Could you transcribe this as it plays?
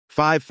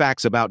5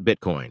 facts about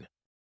Bitcoin.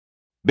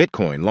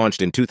 Bitcoin,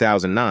 launched in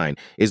 2009,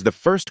 is the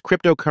first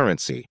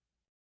cryptocurrency.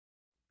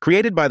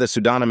 Created by the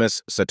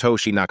pseudonymous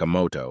Satoshi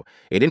Nakamoto,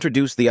 it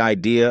introduced the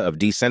idea of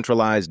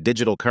decentralized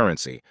digital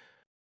currency.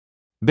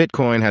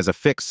 Bitcoin has a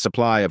fixed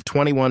supply of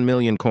 21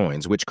 million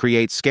coins, which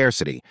creates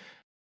scarcity.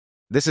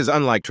 This is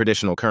unlike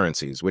traditional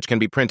currencies, which can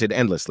be printed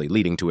endlessly,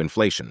 leading to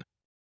inflation.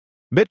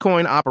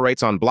 Bitcoin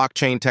operates on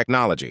blockchain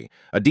technology,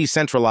 a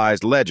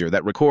decentralized ledger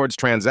that records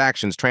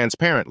transactions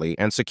transparently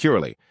and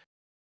securely.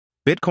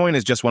 Bitcoin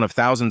is just one of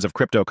thousands of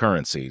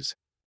cryptocurrencies.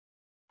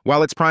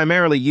 While it's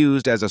primarily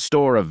used as a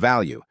store of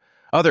value,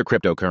 other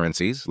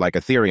cryptocurrencies, like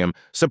Ethereum,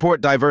 support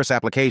diverse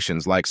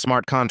applications like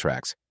smart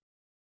contracts.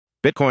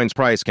 Bitcoin's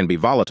price can be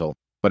volatile,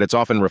 but it's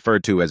often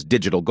referred to as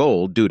digital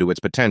gold due to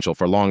its potential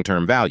for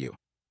long-term value.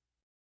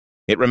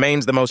 It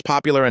remains the most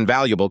popular and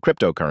valuable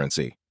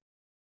cryptocurrency.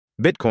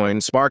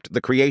 Bitcoin sparked the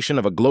creation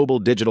of a global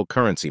digital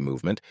currency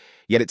movement,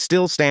 yet it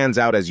still stands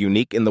out as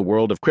unique in the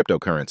world of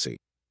cryptocurrency.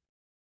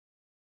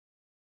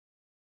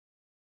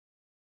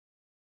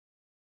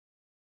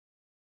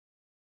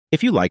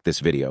 If you like this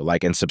video,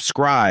 like and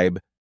subscribe.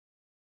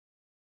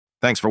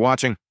 Thanks for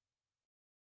watching.